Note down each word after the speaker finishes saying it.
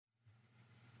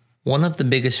One of the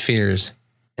biggest fears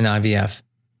in IVF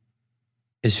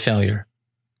is failure.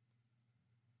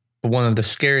 But one of the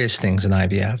scariest things in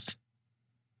IVF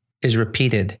is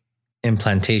repeated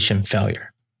implantation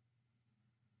failure.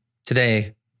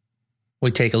 Today, we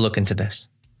take a look into this.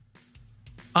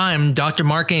 I'm Dr.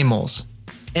 Mark Amos,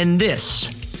 and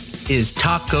this is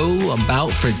Taco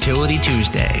About Fertility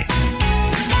Tuesday.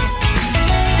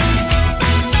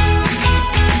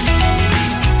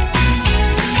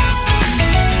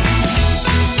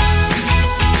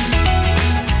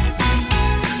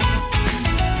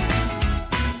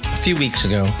 A few weeks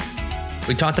ago,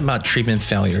 we talked about treatment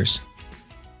failures.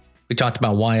 We talked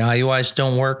about why IUIs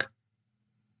don't work.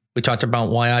 We talked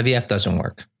about why IVF doesn't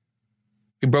work.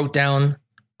 We broke down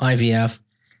IVF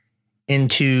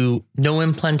into no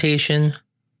implantation,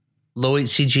 low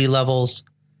HCG levels,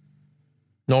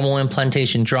 normal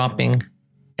implantation dropping,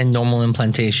 and normal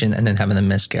implantation and then having a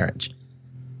miscarriage.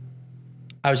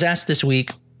 I was asked this week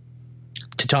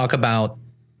to talk about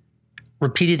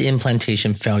repeated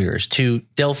implantation failures, to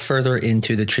delve further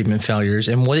into the treatment failures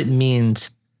and what it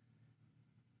means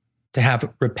to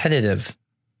have repetitive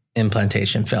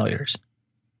implantation failures.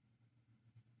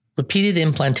 Repeated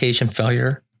implantation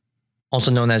failure, also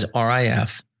known as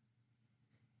RIF,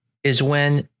 is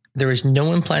when there is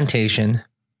no implantation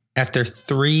after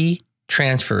 3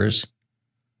 transfers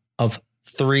of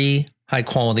 3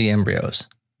 high-quality embryos.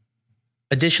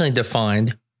 Additionally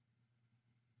defined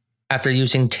after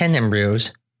using 10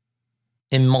 embryos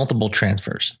in multiple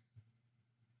transfers.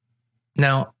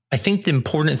 Now, I think the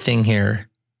important thing here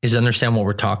is to understand what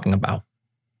we're talking about.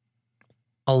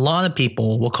 A lot of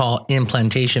people will call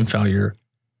implantation failure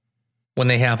when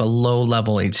they have a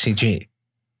low-level HCG.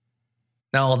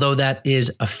 Now, although that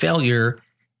is a failure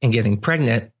in getting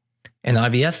pregnant and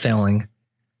IVF failing,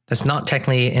 that's not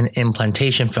technically an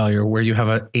implantation failure where you have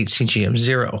a HCG of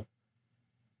 0.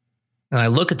 And I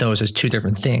look at those as 2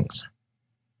 different things.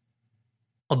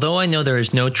 Although I know there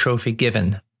is no trophy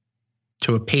given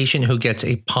to a patient who gets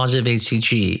a positive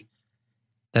HCG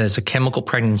that is a chemical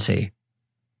pregnancy,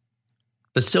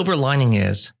 the silver lining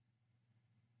is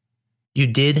you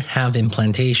did have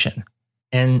implantation.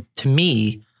 And to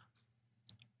me,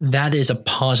 that is a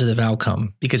positive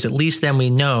outcome because at least then we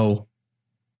know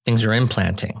things are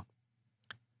implanting.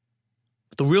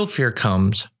 But the real fear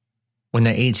comes when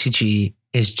the HCG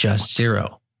is just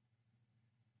 0.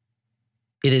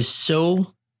 It is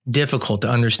so difficult to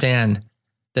understand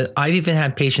that I've even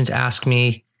had patients ask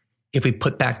me if we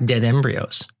put back dead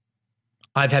embryos.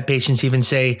 I've had patients even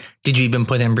say, did you even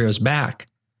put embryos back?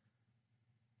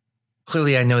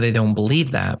 Clearly, I know they don't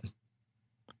believe that,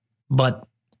 but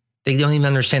they don't even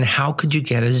understand how could you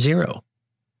get a 0?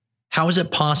 How is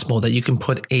it possible that you can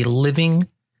put a living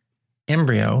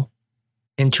embryo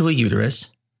into a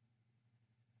uterus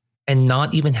and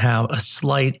not even have a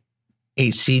slight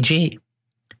HCG?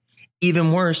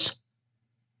 Even worse,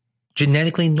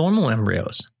 genetically normal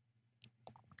embryos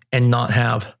and not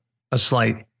have a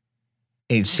slight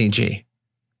HCG.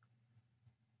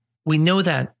 We know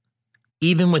that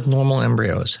even with normal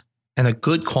embryos and a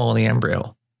good quality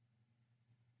embryo,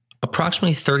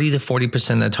 approximately 30 to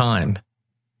 40% of the time,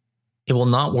 it will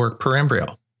not work per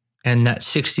embryo. And that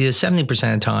 60 to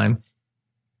 70% of the time,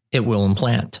 it will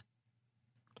implant.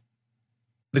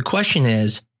 The question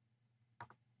is,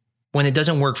 when it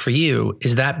doesn't work for you,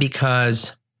 is that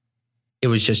because it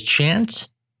was just chance?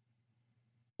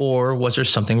 Or was there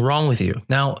something wrong with you?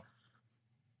 Now,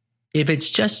 if it's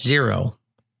just 0,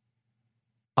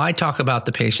 I talk about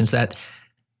the patients that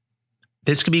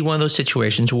this could be one of those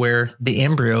situations where the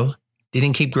embryo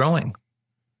didn't keep growing.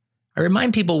 I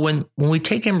remind people when we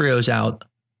take embryos out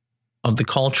of the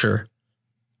culture,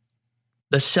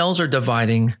 the cells are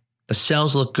dividing, the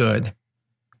cells look good,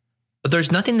 but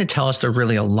there's nothing to tell us they're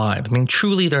really alive. I mean,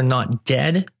 truly, they're not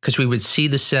dead because we would see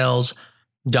the cells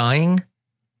dying,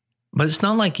 but it's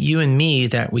not like you and me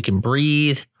that we can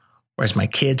breathe, whereas my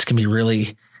kids can be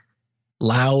really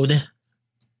loud.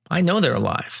 I know they're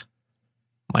alive.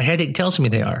 My headache tells me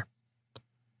they are.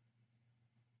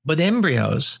 But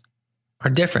embryos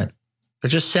are different. They're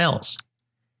just cells.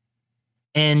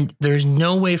 And there's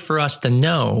no way for us to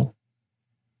know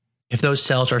if those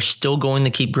cells are still going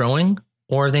to keep growing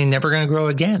or are they never going to grow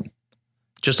again.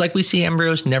 Just like we see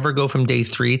embryos never go from day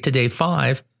 3 to day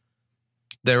 5,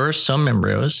 there are some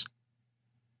embryos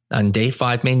on day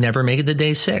 5 may never make it to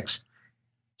day 6.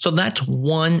 So that's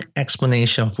one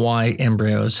explanation of why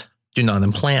embryos do not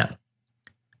implant.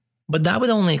 But that would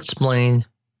only explain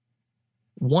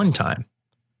one time.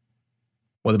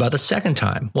 What about the second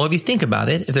time? Well, if you think about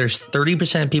it, if there's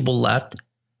 30% of people left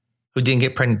who didn't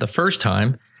get pregnant the first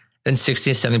time, then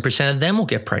 60 to 70% of them will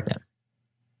get pregnant.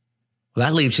 Well,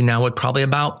 that leaves you now with probably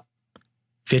about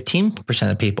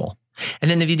 15% of people. And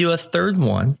then if you do a third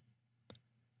one,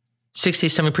 60,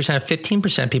 70%,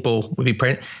 15% of people would be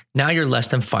pregnant. Now you're less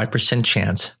than 5%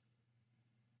 chance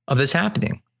of this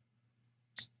happening.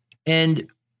 And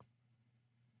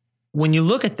when you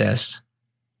look at this,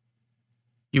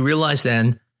 you realize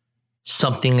then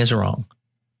something is wrong.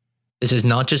 This is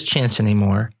not just chance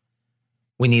anymore.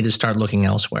 We need to start looking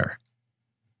elsewhere.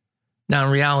 Now,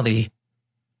 in reality,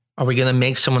 are we going to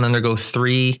make someone undergo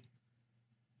 3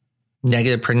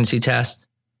 negative pregnancy tests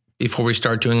before we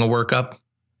start doing a workup?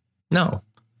 No.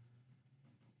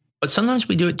 But sometimes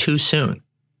we do it too soon.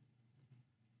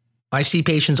 I see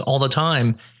patients all the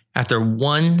time after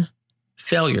one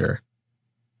failure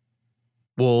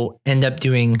will end up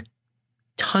doing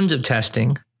tons of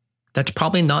testing that's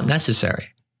probably not necessary.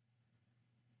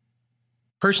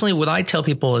 Personally, what I tell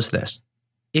people is this.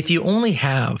 If you only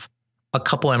have a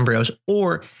couple embryos,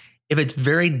 or if it's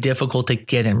very difficult to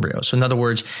get embryos, so in other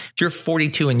words, if you're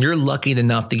 42 and you're lucky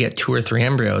enough to get 2 or 3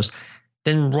 embryos,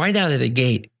 then right out of the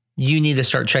gate, you need to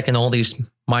start checking all these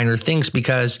minor things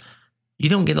because you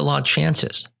don't get a lot of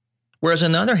chances. Whereas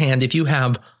on the other hand, if you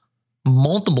have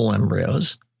multiple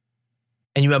embryos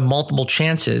and you have multiple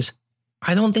chances,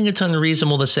 I don't think it's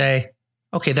unreasonable to say,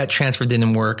 okay, that transfer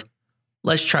didn't work.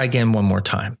 Let's try again one more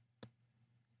time.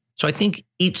 So I think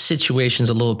each situation is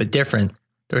a little bit different.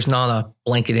 There's not a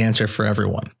blanket answer for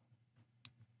everyone.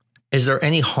 Is there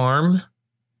any harm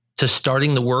to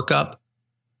starting the workup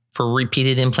for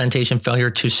repeated implantation failure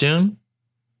too soon?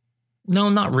 No,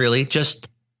 not really. Just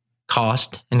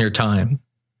cost and your time.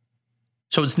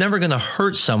 So it's never going to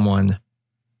hurt someone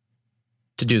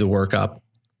to do the workup.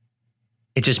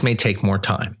 It just may take more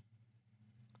time.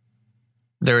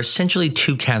 There are essentially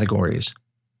 2 categories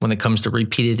when it comes to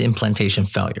repeated implantation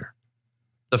failure.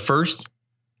 The first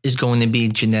is going to be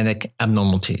genetic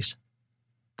abnormalities.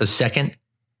 The second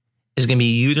is going to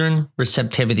be uterine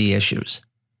receptivity issues.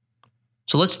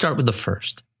 So let's start with the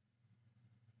first.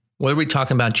 What are we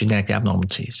talking about genetic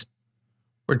abnormalities?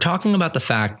 We're talking about the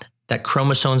fact that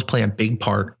chromosomes play a big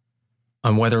part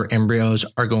on whether embryos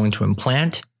are going to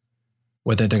implant,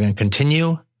 whether they're going to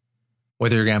continue,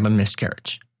 whether you're going to have a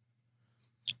miscarriage.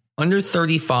 Under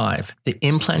 35, the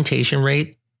implantation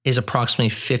rate is approximately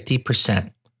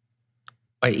 50%.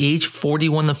 By age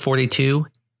 41 to 42,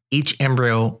 each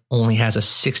embryo only has a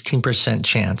 16%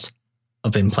 chance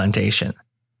of implantation.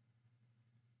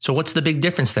 So what's the big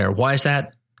difference there? Why is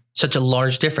that such a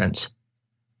large difference?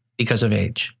 Because of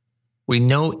age. We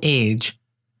know age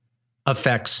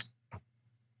affects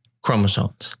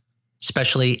chromosomes,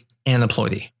 especially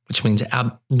aneuploidy, which means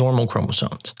abnormal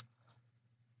chromosomes.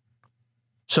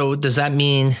 So does that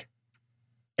mean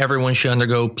everyone should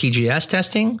undergo PGS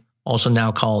testing, also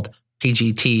now called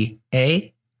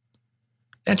PGT-A?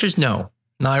 The answer is no.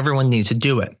 Not everyone needs to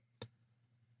do it.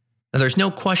 Now, there's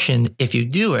no question if you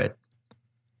do it,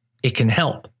 it can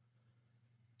help.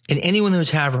 And anyone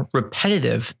who's had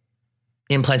repetitive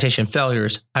implantation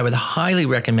failures, I would highly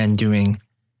recommend doing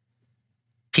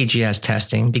PGS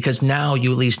testing because now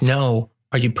you at least know,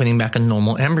 are you putting back a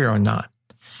normal embryo or not?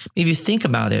 If you think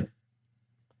about it,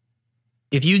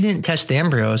 if you didn't test the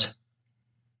embryos,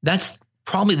 that's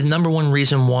probably the number one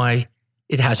reason why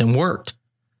it hasn't worked.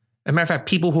 As a matter of fact,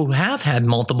 people who have had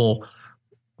multiple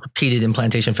repeated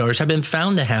implantation failures have been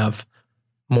found to have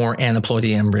more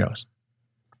aneuploidy embryos.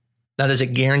 Now, does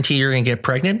it guarantee you're going to get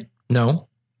pregnant? No.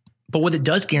 But what it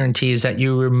does guarantee is that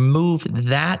you remove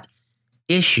that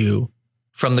issue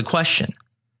from the question.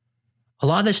 A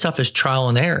lot of this stuff is trial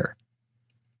and error.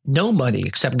 Nobody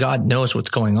except God knows what's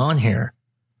going on here.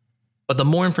 But the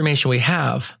more information we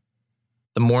have,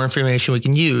 the more information we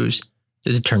can use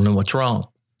to determine what's wrong.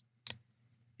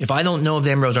 If I don't know if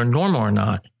the embryos are normal or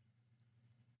not,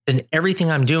 then everything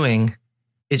I'm doing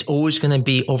is always going to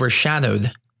be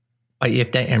overshadowed by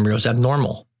if that embryo is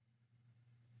abnormal.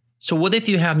 So what if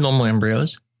you have normal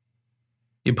embryos,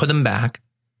 you put them back,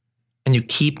 and you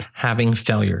keep having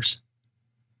failures?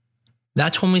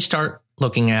 That's when we start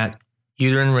looking at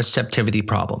uterine receptivity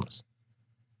problems.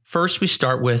 First, we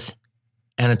start with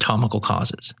anatomical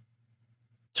causes.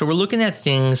 So we're looking at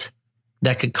things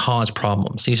that could cause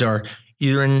problems. These are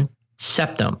uterine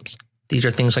septums. These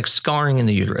are things like scarring in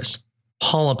the uterus,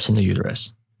 polyps in the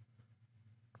uterus.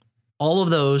 All of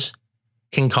those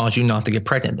can cause you not to get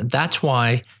pregnant. And that's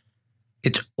why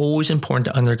it's always important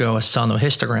to undergo a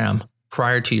sonohystogram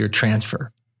prior to your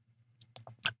transfer.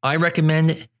 I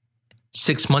recommend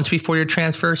 6 months before your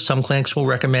transfer. Some clinics will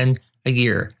recommend a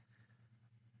year.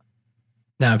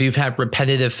 Now, if you've had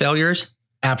repetitive failures,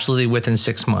 absolutely within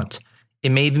 6 months.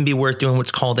 It may even be worth doing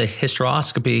what's called a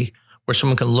hysteroscopy, where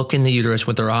someone can look in the uterus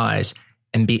with their eyes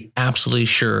and be absolutely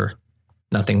sure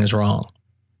nothing is wrong.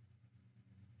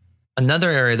 Another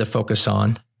area to focus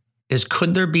on is,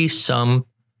 could there be some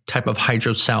type of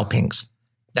hydrosalpinx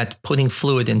that's putting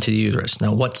fluid into the uterus?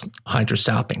 Now, what's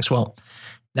hydrosalpinx? Well,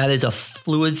 that is a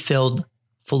fluid-filled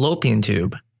fallopian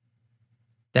tube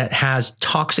that has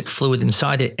toxic fluid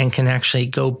inside it and can actually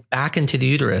go back into the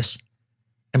uterus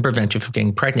and prevent you from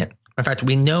getting pregnant. In fact,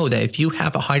 we know that if you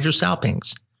have a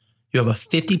hydrosalpinx, you have a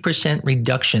 50%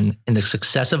 reduction in the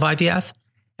success of IVF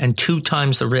and 2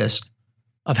 times the risk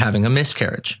of having a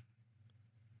miscarriage.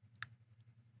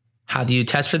 How do you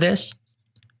test for this?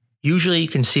 Usually you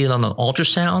can see it on an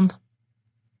ultrasound,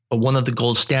 but one of the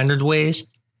gold standard ways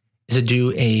is to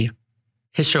do a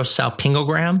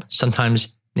hysterosalpingogram,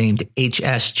 sometimes named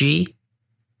HSG,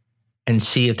 and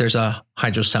see if there's a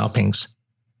hydrosalpinx.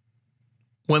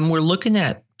 When we're looking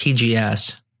at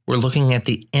PGS, we're looking at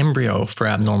the embryo for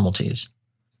abnormalities.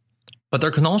 But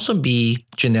there can also be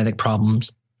genetic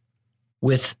problems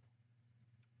with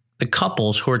the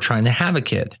couples who are trying to have a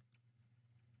kid.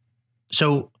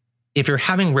 So if you're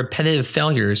having repetitive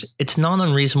failures, it's not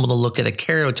unreasonable to look at a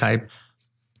karyotype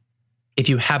if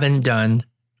you haven't done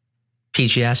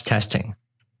PGS testing.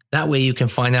 That way you can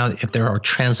find out if there are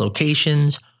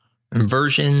translocations,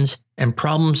 inversions, and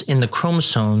problems in the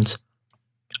chromosomes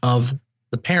of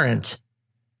the parent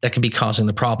that could be causing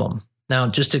the problem. Now,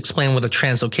 just to explain what a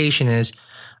translocation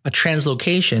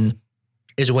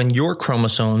is when your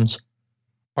chromosomes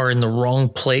are in the wrong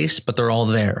place, but they're all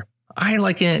there. I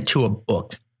liken it to a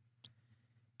book.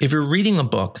 If you're reading a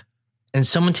book and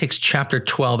someone takes chapter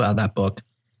 12 out of that book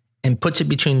and puts it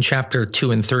between chapter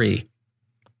 2 and 3,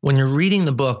 when you're reading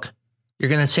the book, you're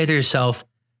going to say to yourself,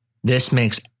 this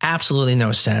makes absolutely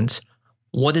no sense.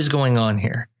 What is going on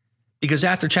here? Because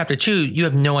after chapter 2, you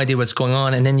have no idea what's going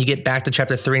on. And then you get back to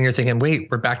chapter 3 and you're thinking, wait,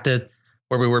 we're back to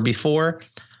where we were before.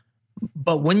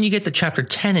 But when you get to chapter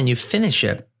 10 and you finish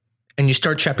it and you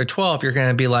start chapter 12, you're going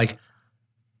to be like,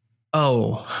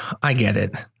 oh, I get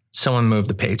it. Someone moved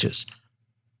the pages.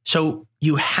 So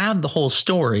you have the whole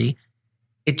story.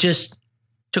 It just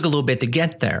took a little bit to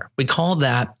get there. We call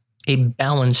that a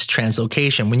balanced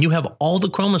translocation. When you have all the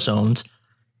chromosomes,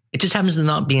 it just happens to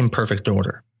not be in perfect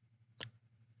order.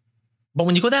 But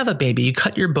when you go to have a baby, you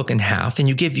cut your book in half and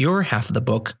you give your half of the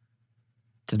book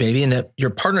to the baby, and your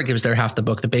partner gives their half of the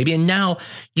book to the baby. And now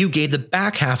you gave the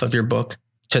back half of your book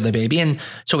to the baby. And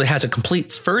so it has a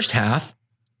complete first half.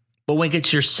 But when it gets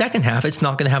to your second half, it's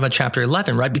not going to have a chapter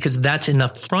 11, right? Because that's in the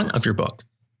front of your book.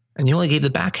 And you only gave the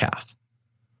back half.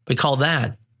 We call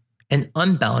that an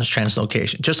unbalanced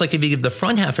translocation. Just like if you give the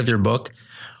front half of your book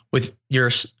with your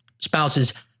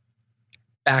spouse's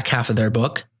back half of their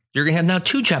book, you're going to have now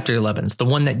 2 chapter 11s, the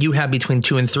one that you have between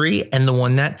 2 and 3 and the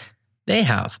one that they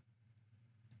have.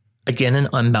 Again, an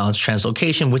unbalanced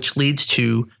translocation, which leads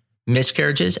to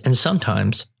miscarriages and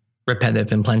sometimes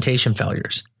repetitive implantation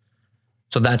failures.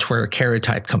 So that's where a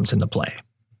karyotype comes into play.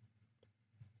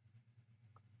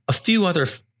 A few other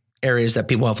areas that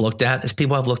people have looked at is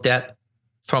people have looked at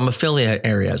thrombophilia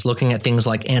areas, looking at things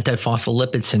like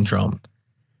antiphospholipid syndrome.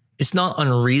 It's not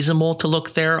unreasonable to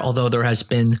look there, although there has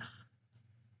been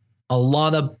a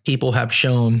lot of people have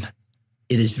shown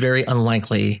it is very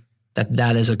unlikely that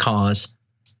that is a cause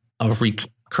of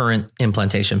recurrent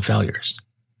implantation failures.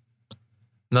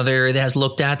 Another area that has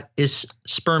looked at is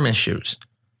sperm issues,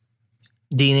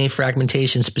 DNA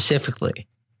fragmentation specifically.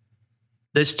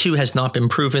 This too has not been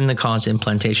proven to cause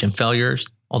implantation failures,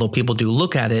 although people do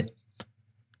look at it,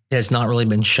 it has not really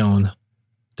been shown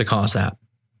to cause that.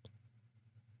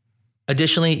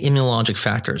 Additionally, immunologic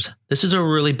factors. This is a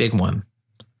really big one.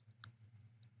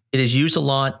 It is used a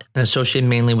lot and associated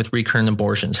mainly with recurrent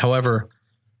abortions. However,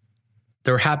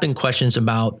 there have been questions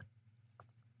about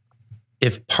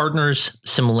if partners'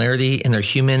 similarity in their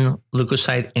human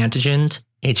leukocyte antigens,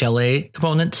 HLA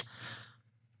components,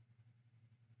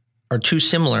 are too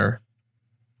similar,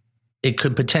 it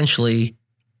could potentially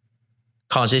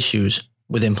cause issues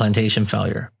with implantation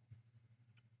failure.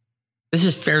 This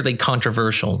is fairly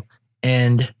controversial,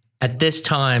 and at this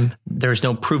time, there's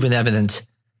no proven evidence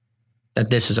that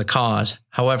this is a cause.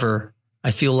 However,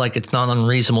 I feel like it's not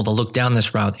unreasonable to look down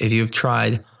this route if you've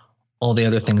tried all the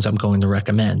other things I'm going to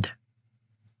recommend.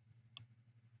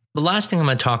 The last thing I'm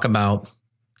going to talk about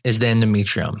is the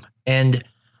endometrium. And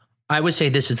I would say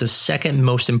this is the second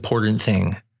most important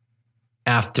thing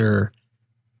after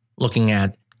looking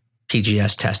at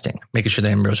PGS testing, making sure the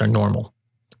embryos are normal.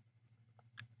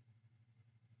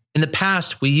 In the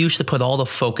past, we used to put all the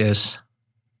focus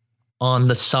on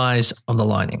the size of the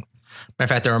lining. Matter of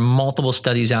fact, there are multiple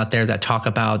studies out there that talk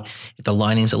about if the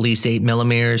lining is at least 8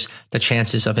 millimeters, the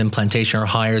chances of implantation are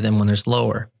higher than when there's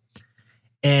lower.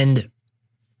 And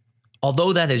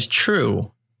although that is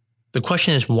true, the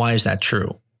question is, why is that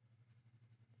true?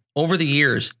 Over the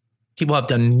years, people have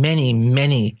done many,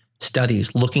 many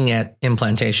studies looking at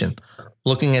implantation,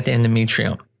 looking at the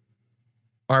endometrium.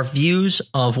 Our views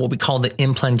of what we call the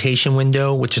implantation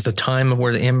window, which is the time of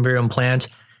where the embryo implants,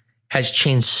 has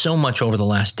changed so much over the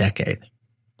last decade.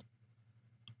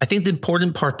 I think the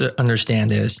important part to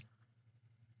understand is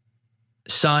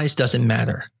size doesn't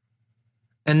matter.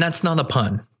 And that's not a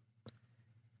pun.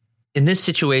 In this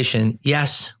situation,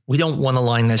 yes, we don't want a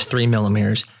line that's 3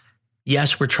 millimeters.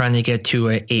 Yes, we're trying to get to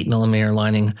an 8 millimeter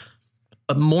lining.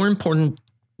 But more important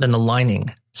than the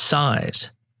lining,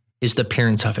 size, is the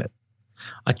appearance of it.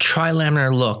 A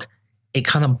trilaminar look, a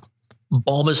kind of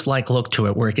bulbous-like look to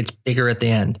it where it gets bigger at the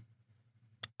end.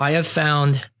 I have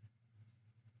found,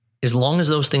 as long as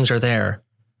those things are there,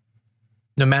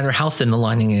 no matter how thin the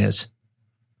lining is,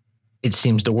 it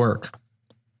seems to work.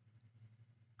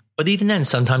 But even then,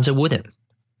 sometimes it wouldn't.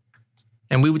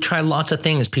 And we would try lots of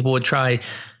things. People would try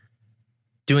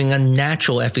doing a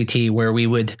natural FET where we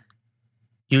would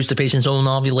use the patient's own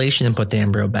ovulation and put the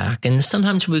embryo back. And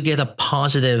sometimes we would get a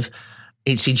positive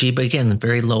HCG, but again,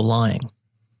 very low lying.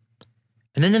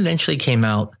 And then eventually came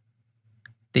out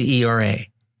the ERA,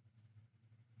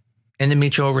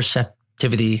 endometrial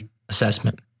receptivity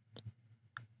assessment.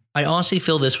 I honestly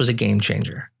feel this was a game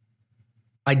changer.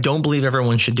 I don't believe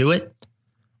everyone should do it.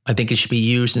 I think it should be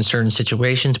used in certain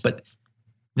situations, but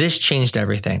this changed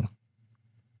everything.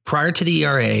 Prior to the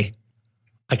ERA,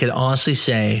 I could honestly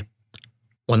say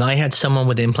when I had someone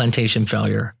with implantation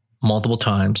failure multiple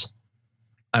times,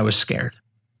 I was scared.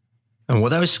 And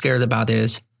what I was scared about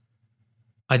is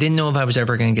I didn't know if I was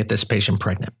ever going to get this patient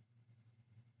pregnant.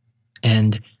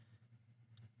 And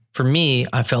for me,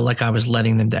 I felt like I was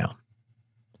letting them down.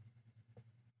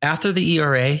 After the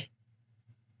ERA,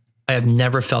 I have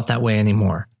never felt that way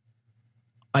anymore.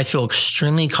 I feel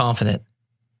extremely confident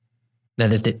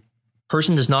that if the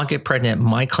person does not get pregnant at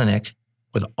my clinic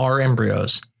with our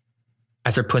embryos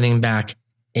after putting back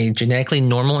a genetically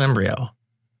normal embryo,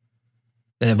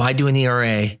 then if I do an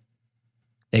ERA,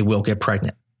 they will get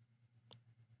pregnant.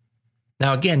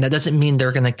 Now, again, that doesn't mean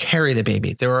they're going to carry the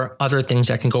baby. There are other things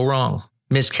that can go wrong,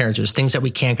 miscarriages, things that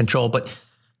we can't control. But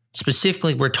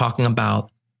specifically, we're talking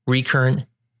about recurrent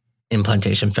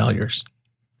implantation failures.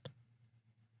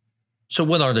 So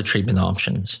what are the treatment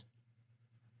options?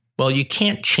 Well, you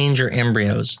can't change your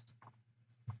embryos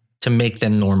to make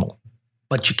them normal,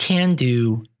 but you can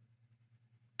do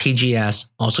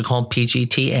PGS, also called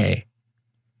PGTA,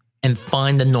 and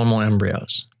find the normal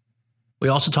embryos. We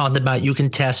also talked about you can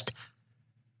test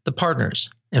the partners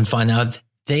and find out if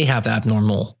they have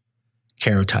abnormal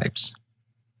karyotypes.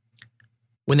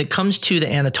 When it comes to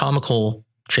the anatomical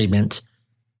treatment,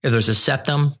 if there's a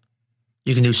septum,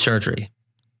 you can do surgery.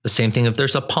 The same thing if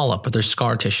there's a polyp or there's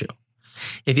scar tissue.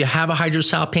 If you have a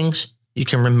hydrosalpinx, you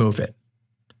can remove it.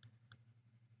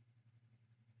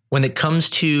 When it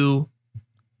comes to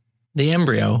the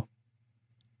embryo,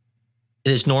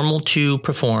 it is normal to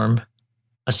perform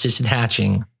assisted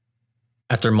hatching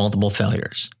after multiple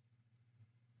failures.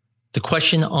 The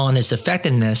question on its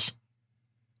effectiveness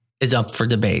is up for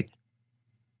debate,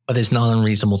 but is not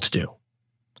unreasonable to do.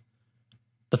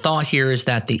 The thought here is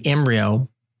that the embryo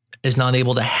is not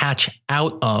able to hatch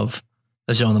out of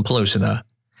the zona pellucida.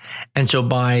 And so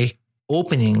by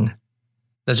opening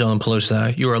the zona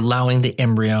pellucida, you're allowing the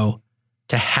embryo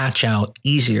to hatch out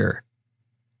easier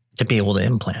to be able to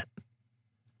implant.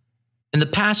 In the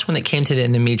past, when it came to the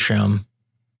endometrium,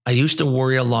 I used to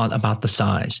worry a lot about the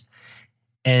size.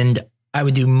 And I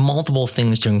would do multiple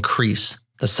things to increase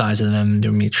the size of the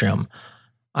endometrium.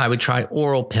 I would try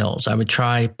oral pills. I would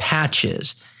try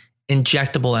patches,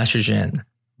 injectable estrogen,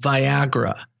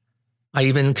 Viagra. I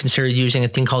even considered using a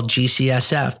thing called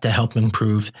GCSF to help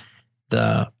improve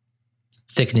the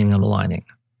thickening of the lining.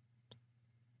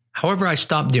 However, I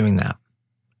stopped doing that.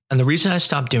 And the reason I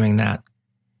stopped doing that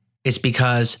is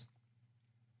because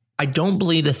I don't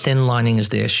believe the thin lining is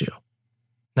the issue.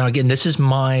 Now, again, this is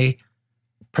my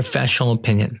professional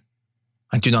opinion.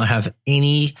 I do not have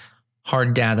any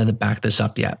hard data to back this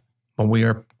up yet, but we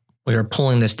are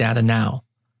pulling this data now.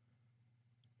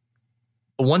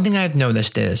 But one thing I've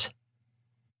noticed is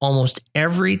almost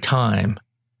every time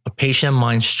a patient of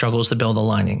mine struggles to build a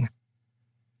lining,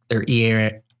 their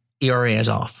ERA is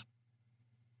off.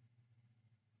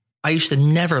 I used to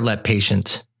never let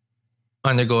patients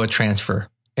undergo a transfer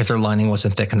if their lining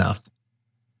wasn't thick enough.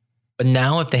 But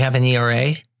now if they have an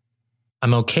ERA,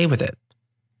 I'm okay with it.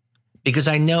 Because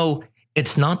I know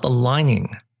It's not the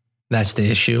lining that's the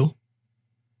issue.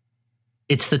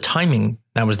 It's the timing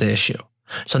that was the issue.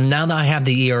 So now that I have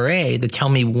the ERA to tell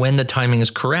me when the timing is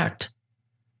correct,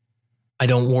 I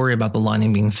don't worry about the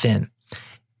lining being thin.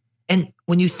 And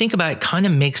when you think about it, it kind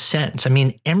of makes sense. I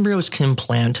mean, embryos can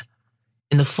implant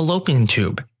in the fallopian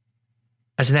tube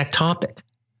as an ectopic.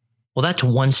 Well, that's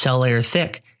one cell layer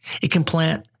thick. It can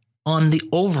plant on the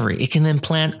ovary. It can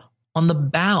implant on the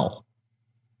bowel.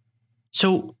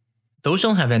 So those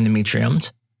don't have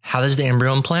endometriomes. How does the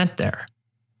embryo implant there?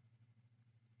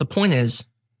 The point is,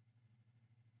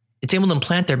 it's able to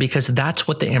implant there because that's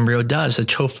what the embryo does. The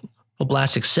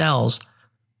trophoblastic cells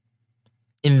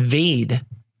invade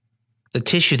the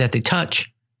tissue that they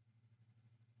touch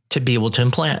to be able to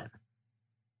implant.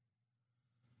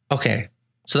 Okay,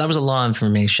 so that was a lot of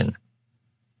information.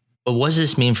 But what does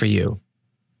this mean for you?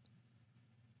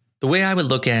 The way I would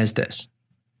look at it is this.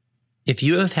 If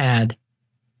you have had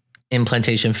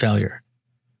implantation failure,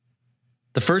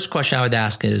 the first question I would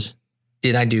ask is,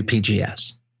 did I do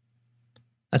PGS?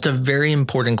 That's a very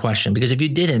important question because if you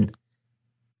didn't,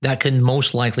 that could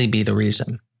most likely be the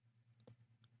reason.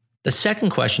 The second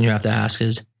question you have to ask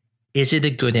is it a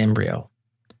good embryo?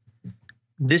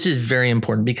 This is very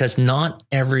important because not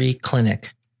every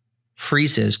clinic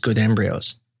freezes good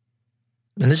embryos.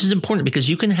 And this is important because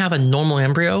you can have a normal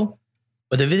embryo,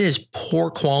 but if it is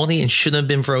poor quality and shouldn't have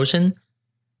been frozen,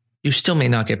 you still may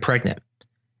not get pregnant.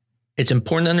 It's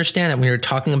important to understand that when you're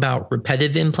talking about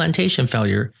repetitive implantation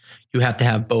failure, you have to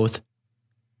have both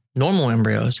normal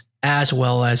embryos as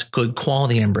well as good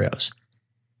quality embryos.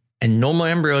 And normal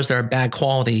embryos that are bad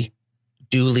quality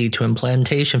do lead to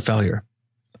implantation failure.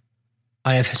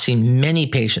 I have seen many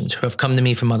patients who have come to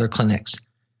me from other clinics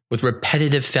with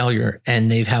repetitive failure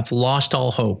and they have lost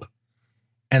all hope.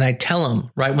 And I tell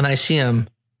them right when I see them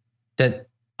that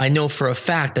I know for a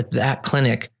fact that that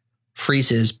clinic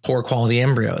freezes poor quality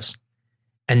embryos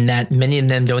and that many of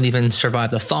them don't even survive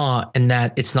the thaw and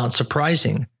that it's not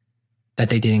surprising that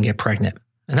they didn't get pregnant.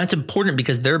 And that's important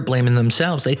because they're blaming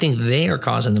themselves. They think they are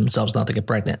causing themselves not to get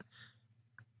pregnant.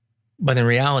 But in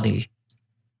reality,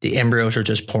 the embryos are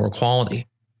just poor quality.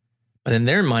 But in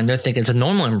their mind, they're thinking it's a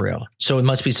normal embryo, so it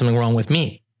must be something wrong with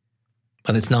me.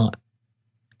 But it's not.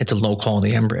 It's a low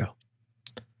quality embryo.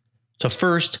 So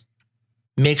first,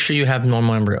 make sure you have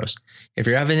normal embryos. If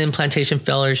you're having implantation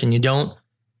failures and you don't,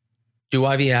 do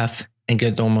IVF and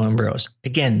get normal embryos.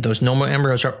 Again, those normal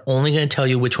embryos are only going to tell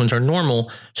you which ones are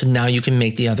normal, so now you can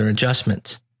make the other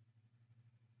adjustments.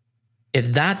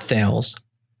 If that fails,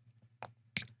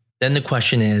 then the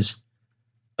question is,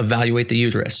 evaluate the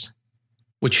uterus,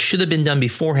 which should have been done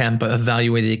beforehand, but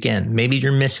evaluate it again. Maybe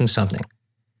you're missing something.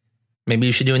 Maybe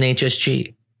you should do an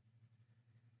HSG.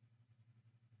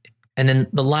 And then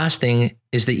the last thing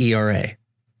is the ERA.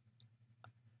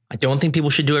 I don't think people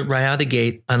should do it right out of the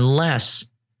gate unless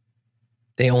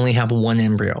they only have one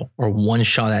embryo or one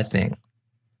shot at thing.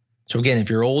 So again, if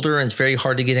you're older and it's very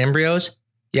hard to get embryos,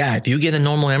 yeah, if you get a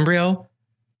normal embryo,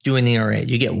 do an ERA.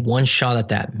 You get one shot at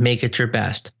that. Make it your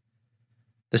best.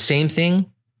 The same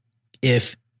thing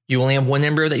if you only have one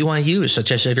embryo that you want to use,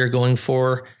 such as if you're going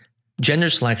for gender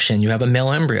selection, you have a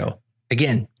male embryo.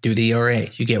 Again, do the ERA.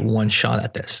 You get one shot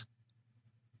at this.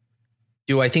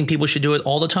 Do I think people should do it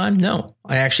all the time? No,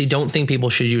 I actually don't think people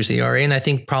should use the ERA. And I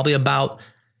think probably about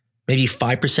maybe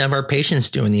 5% of our patients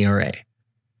do an ERA.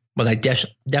 But I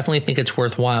definitely think it's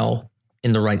worthwhile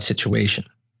in the right situation.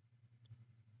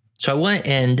 So I want to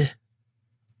end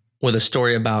with a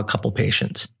story about a couple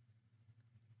patients.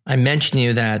 I mentioned to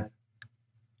you that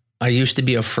I used to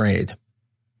be afraid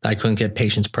that I couldn't get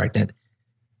patients pregnant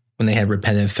when they had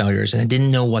repetitive failures, and I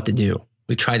didn't know what to do.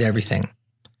 We tried everything.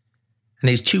 And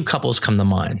these two couples come to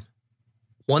mind.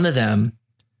 One of them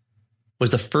was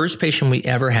the first patient we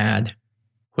ever had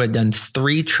who had done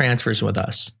 3 transfers with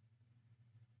us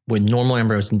with normal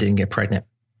embryos and didn't get pregnant.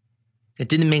 It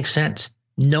didn't make sense.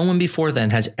 No one before then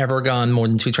has ever gone more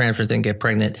than 2 transfers and didn't get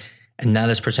pregnant, and now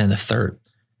this person had the third.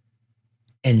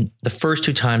 And the first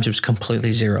 2 times it was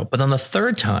completely zero. But on the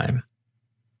third time,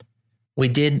 we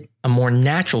did a more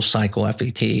natural cycle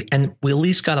FET, and we at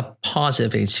least got a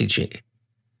positive HCG.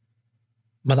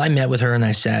 But I met with her and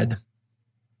I said,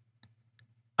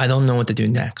 I don't know what to do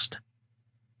next.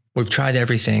 We've tried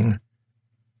everything.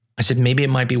 I said, maybe it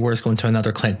might be worth going to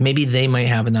another clinic. Maybe they might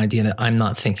have an idea that I'm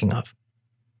not thinking of.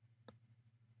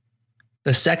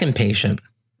 The second patient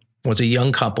was a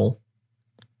young couple.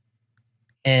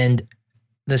 And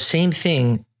the same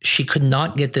thing, she could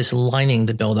not get this lining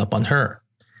to build up on her.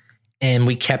 And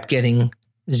we kept getting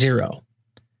 0.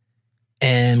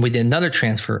 And we did another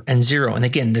transfer and 0. And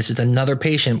again, this is another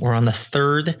patient. We're on the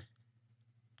 3rd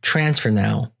transfer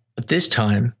now. But this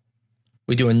time,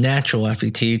 we do a natural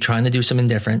FET, trying to do something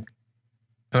different,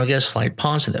 and we get a slight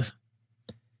positive.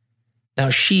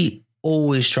 Now, she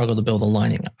always struggled to build a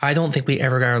lining. I don't think we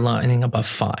ever got our lining above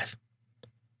 5.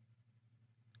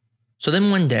 So then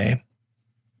one day,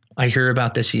 I hear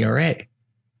about this ERA.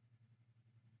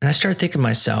 And I start thinking to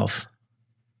myself,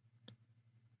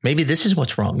 maybe this is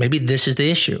what's wrong. Maybe this is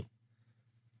the issue.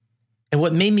 And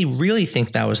what made me really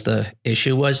think that was the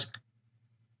issue was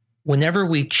whenever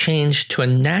we changed to a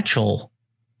natural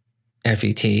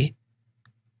FET,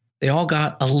 they all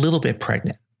got a little bit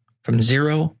pregnant, from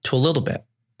 0 to a little bit.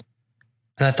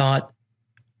 And I thought,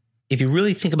 if you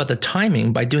really think about the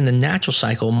timing, by doing the natural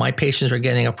cycle, my patients are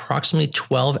getting approximately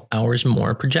 12 hours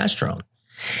more progesterone.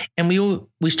 And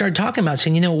we started talking about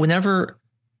saying, whenever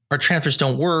our transfers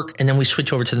don't work and then we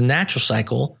switch over to the natural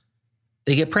cycle,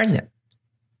 they get pregnant.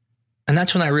 And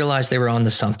that's when I realized they were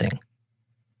onto something.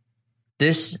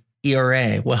 This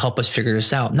ERA will help us figure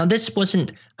this out. Now, this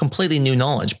wasn't completely new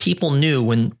knowledge. People knew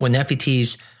when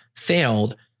FETs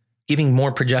failed, giving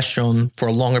more progesterone for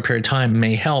a longer period of time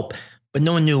may help, but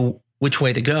no one knew which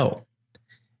way to go.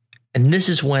 And this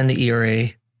is when the ERA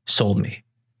sold me.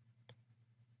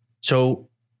 So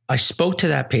I spoke to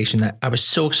that patient. I was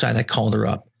so excited I called her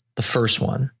up, the first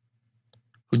one,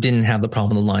 who didn't have the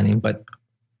problem with the lining, but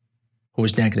who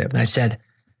was negative. And I said,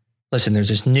 listen, there's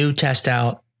this new test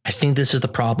out. I think this is the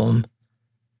problem.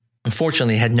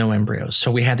 Unfortunately, it had no embryos, so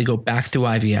we had to go back through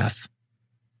IVF.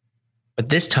 But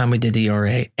this time we did the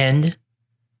ERA, and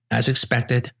as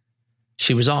expected,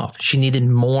 she was off. She needed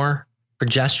more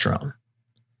progesterone.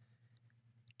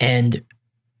 And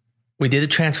we did a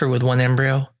transfer with one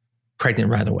embryo,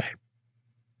 pregnant right away.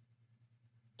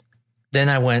 Then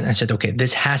I went and said, okay,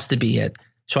 this has to be it.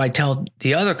 So I tell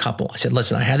the other couple, I said,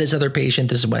 listen, I had this other patient.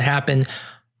 This is what happened.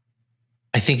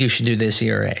 I think you should do this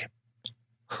ERA.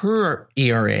 Her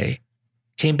ERA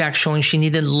came back showing she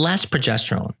needed less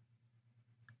progesterone,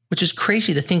 which is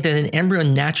crazy to think that an embryo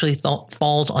naturally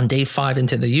falls on day 5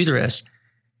 into the uterus.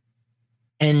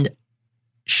 And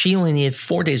she only needed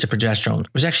 4 days of progesterone.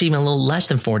 It was actually even a little less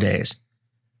than 4 days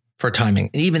for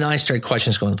timing. And even I started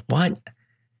questions going, what?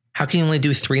 How can you only do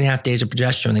 3.5 days of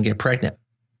progesterone and get pregnant?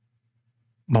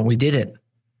 Well, we did it.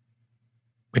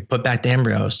 We put back the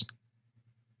embryos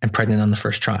and pregnant on the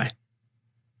first try.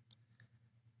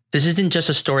 This isn't just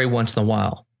a story once in a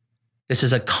while. This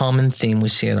is a common theme we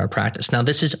see in our practice. Now,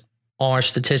 this is our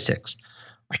statistics.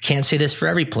 I can't say this for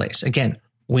every place. Again,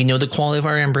 we know the quality of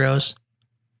our embryos.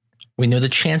 We know the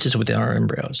chances with our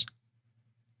embryos.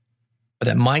 But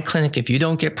at my clinic, if you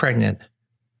don't get pregnant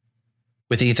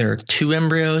with either 2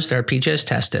 embryos that are PGS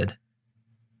tested,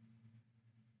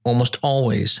 almost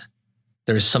always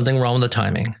there's something wrong with the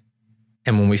timing.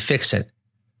 And when we fix it,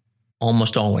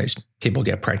 almost always people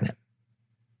get pregnant.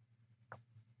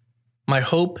 My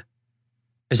hope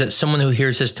is that someone who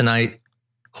hears this tonight,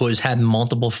 who has had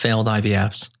multiple failed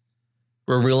IVFs,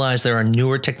 will realize there are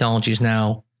newer technologies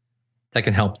now that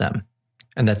can help them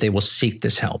and that they will seek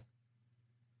this help.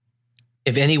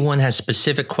 If anyone has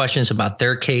specific questions about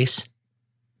their case,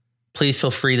 please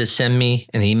feel free to send me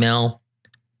an email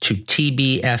to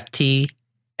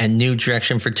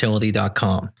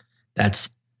tbft@newdirectionfertility.com. That's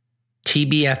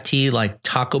TBFT, like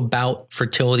Taco Bout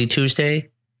Fertility Tuesday,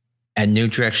 at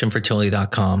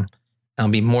newdirectionfertility.com. I'll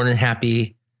be more than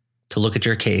happy to look at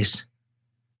your case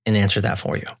and answer that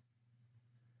for you.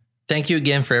 Thank you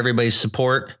again for everybody's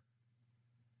support.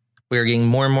 We are getting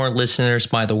more and more listeners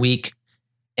by the week,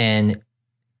 and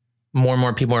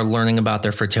more people are learning about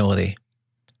their fertility.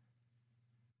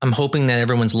 I'm hoping that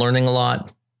everyone's learning a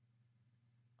lot.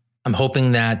 I'm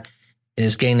hoping that it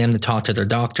is getting them to talk to their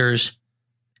doctors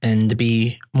and to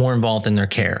be more involved in their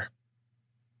care.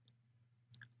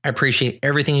 I appreciate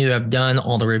everything you have done,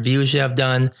 all the reviews you have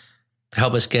done to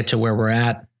help us get to where we're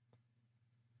at.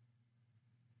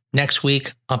 Next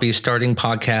week, I'll be starting a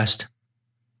podcast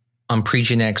on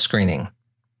pregenetic screening,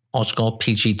 also called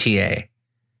PGTA.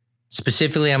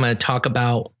 Specifically, I'm going to talk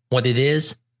about what it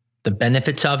is, the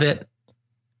benefits of it,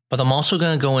 but I'm also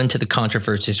going to go into the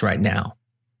controversies right now.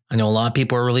 I know a lot of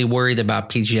people are really worried about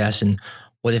PGS and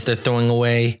what if they're throwing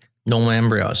away normal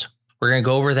embryos. We're going to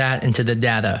go over that into the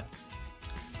data,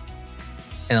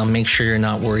 and I'll make sure you're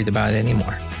not worried about it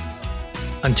anymore.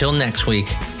 Until next week,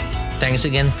 thanks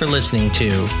again for listening to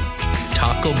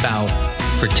Talk About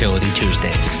Fertility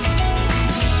Tuesdays.